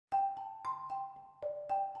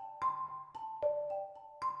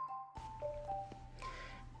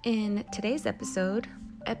In today's episode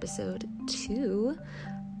 2,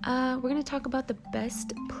 we're going to talk about the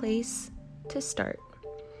best place to start,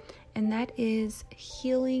 and that is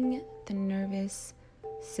healing the nervous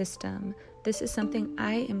system. This is something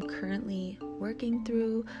I am currently working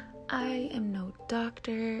through. I am no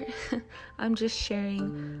doctor. I'm just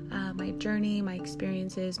sharing my journey, my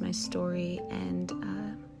experiences, my story, and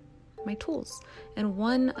my tools. And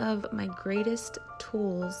one of my greatest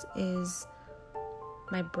tools is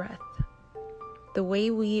my breath. The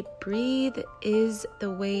way we breathe is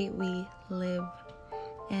the way we live.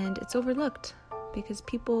 And it's overlooked because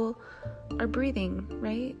people are breathing,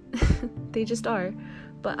 right? They just are.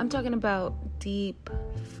 But I'm talking about deep,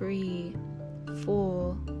 free,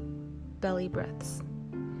 full belly breaths.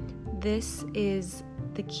 This is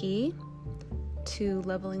the key to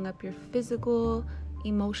leveling up your physical,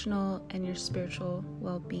 emotional, and your spiritual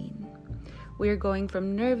well-being. We are going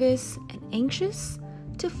from nervous and anxious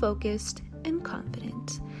to focused and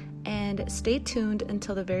confident. And stay tuned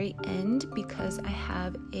until the very end because I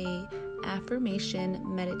have a affirmation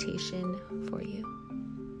meditation for you.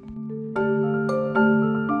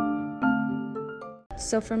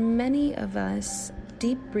 So for many of us,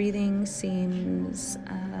 deep breathing seems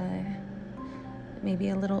maybe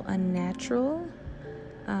a little unnatural,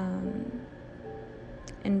 and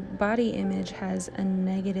body image has a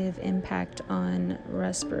negative impact on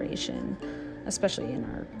respiration, especially in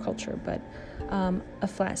our culture, but a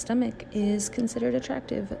flat stomach is considered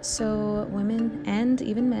attractive. So women and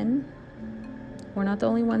even men, we're not the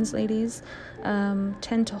only ones, ladies,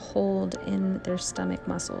 tend to hold in their stomach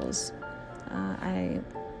muscles.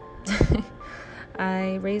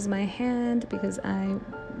 I raise my hand because I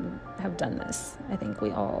have done this. I think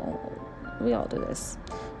we all do this.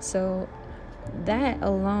 So that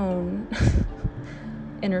alone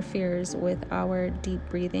interferes with our deep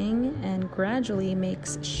breathing and gradually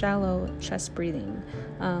makes shallow chest breathing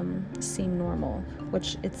seem normal,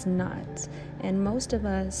 which it's not. And most of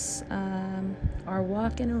us are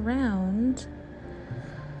walking around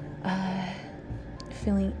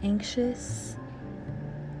feeling anxious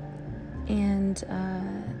and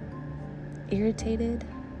irritated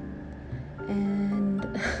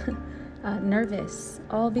and nervous,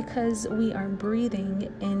 all because we are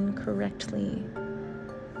breathing incorrectly.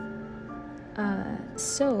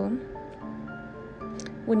 So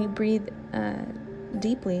when you breathe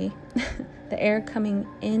deeply, the air coming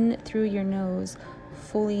in through your nose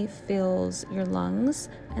fully fills your lungs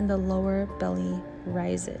and the lower belly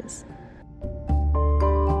rises.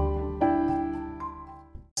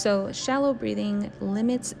 So shallow breathing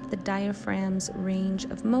limits the diaphragm's range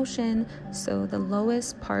of motion, so the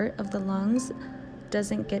lowest part of the lungs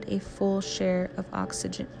doesn't get a full share of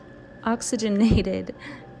oxygenated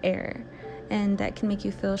air, and that can make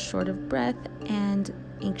you feel short of breath and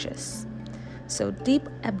anxious. So deep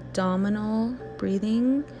abdominal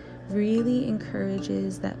breathing really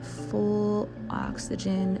encourages that full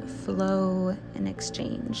oxygen flow and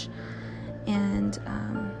exchange, and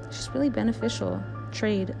it's just really beneficial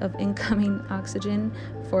trade of incoming oxygen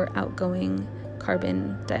for outgoing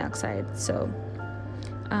carbon dioxide. So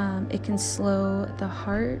it can slow the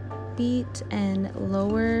heartbeat and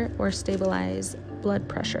lower or stabilize blood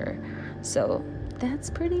pressure. So that's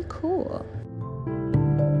pretty cool.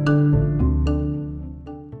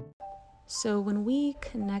 So when we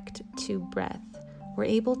connect to breath, we're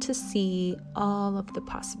able to see all of the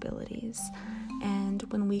possibilities. And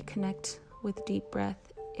when we connect with deep breath,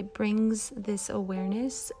 it brings this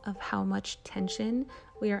awareness of how much tension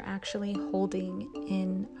we are actually holding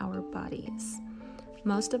in our bodies.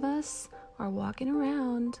 Most of us are walking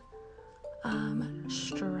around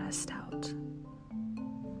stressed out.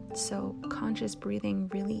 So conscious breathing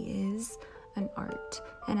really is an art.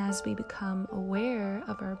 And as we become aware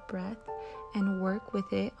of our breath and work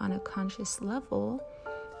with it on a conscious level,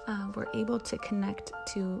 we're able to connect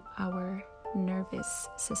to our nervous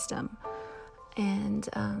system. And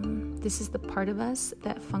this is the part of us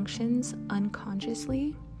that functions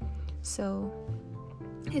unconsciously. So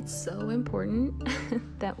it's so important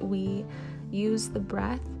that we use the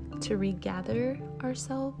breath to regather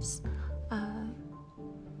ourselves.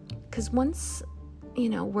 Because once,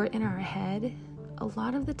 we're in our head, a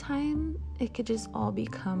lot of the time it could just all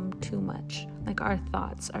become too much. Like our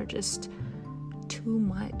thoughts are just too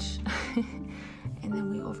much. And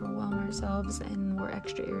then we overwhelm ourselves and we're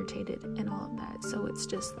extra irritated and all of that. So it's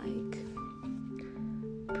just like,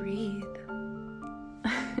 breathe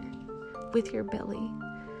with your belly.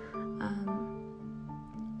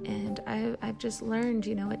 And I've just learned,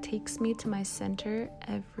 it takes me to my center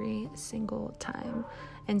every single time.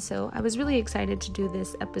 And so I was really excited to do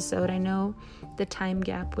this episode. I know the time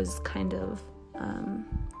gap was kind of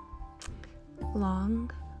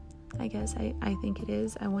long, I guess. I think it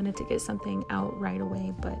is. I wanted to get something out right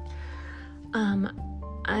away, but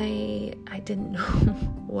I didn't know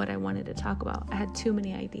what I wanted to talk about. I had too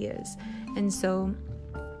many ideas. And so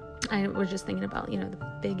I was just thinking about, the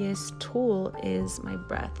biggest tool is my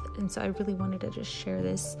breath. And so I really wanted to just share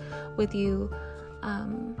this with you,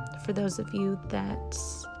 for those of you that,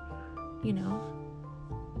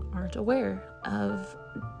 aren't aware of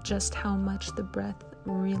just how much the breath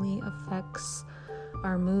really affects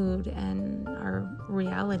our mood and our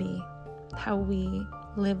reality, how we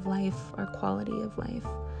live life, our quality of life.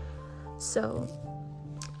 So,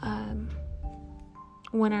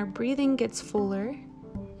 when our breathing gets fuller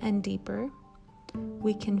and deeper,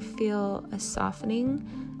 we can feel a softening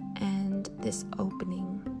and this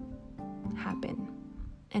opening happen.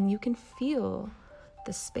 And you can feel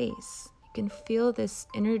the space. You can feel this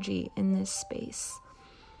energy in this space.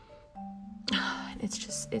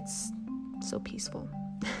 It's so peaceful.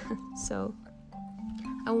 So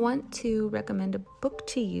I want to recommend a book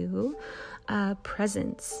to you,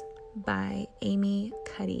 Presence by Amy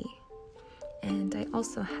Cuddy. And I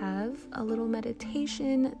also have a little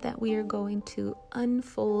meditation that we are going to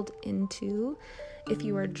unfold into. If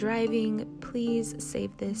you are driving, please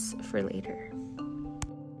save this for later.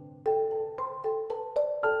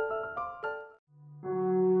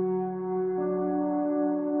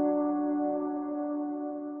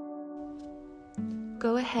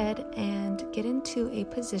 Go ahead and get into a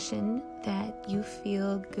position that you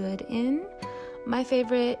feel good in. My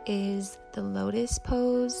favorite is the lotus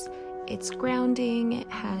pose. It's grounding, it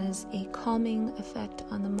has a calming effect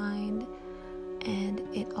on the mind, and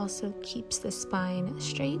it also keeps the spine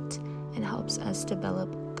straight and helps us develop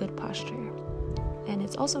good posture. And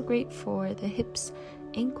it's also great for the hips,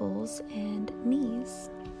 ankles, and knees.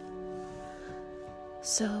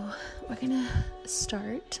 So we're gonna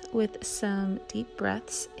start with some deep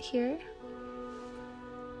breaths here.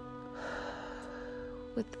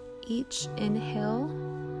 With each inhale,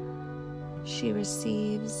 she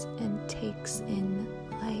receives and takes in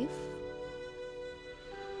life.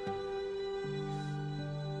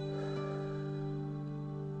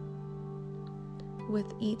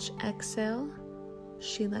 With each exhale,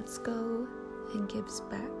 she lets go and gives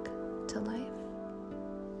back to life.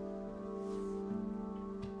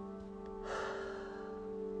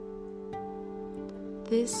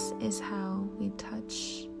 This is how we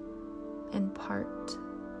touch and part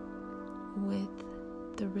with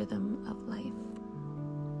the rhythm of life.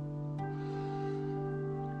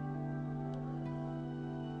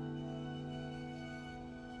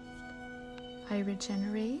 I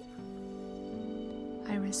regenerate,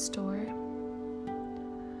 I restore,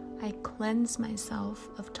 I cleanse myself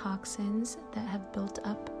of toxins that have built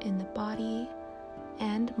up in the body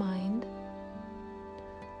and mind.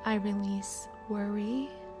 I release worry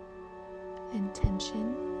and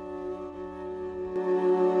tension.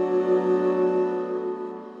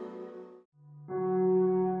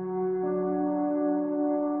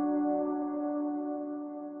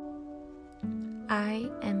 I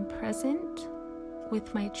am present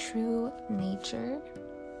with my true nature.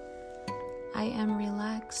 I am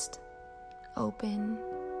relaxed, open,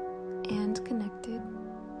 and connected.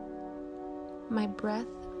 My breath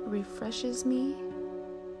refreshes me.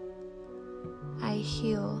 I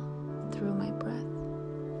heal through my breath.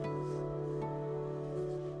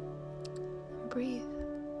 Breathe.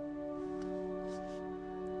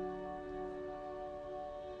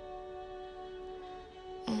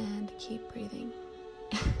 And keep breathing.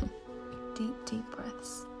 Deep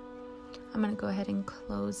breaths. I'm going to go ahead and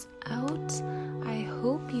close out. I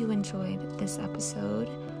hope you enjoyed this episode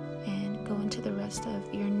and go into the rest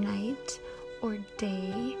of your night or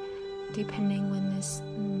day, depending when this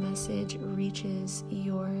message reaches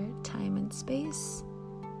your time and space.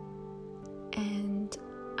 And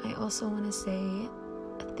I also want to say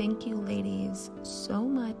thank you, ladies, so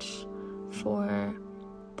much for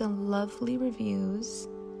the lovely reviews.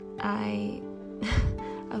 I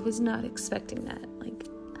was not expecting that.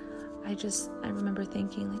 I remember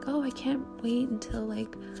thinking oh, I can't wait until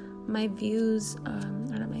my views, my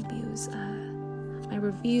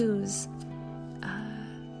reviews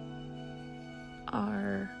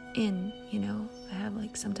are in, I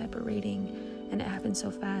have some type of rating, and it happened so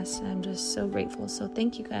fast, and I'm just so grateful. So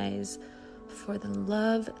thank you guys for the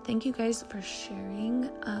love. Thank you guys for sharing.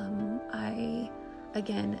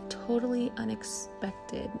 Again, totally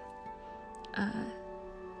unexpected,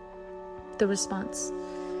 the response.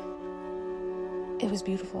 it was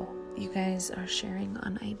beautiful. You guys are sharing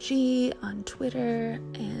on IG, on Twitter,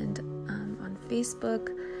 and on Facebook,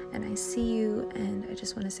 and I see you, and I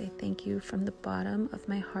just want to say thank you from the bottom of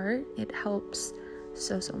my heart. It helps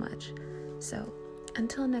so much. So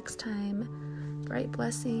until next time, bright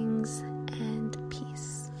blessings, and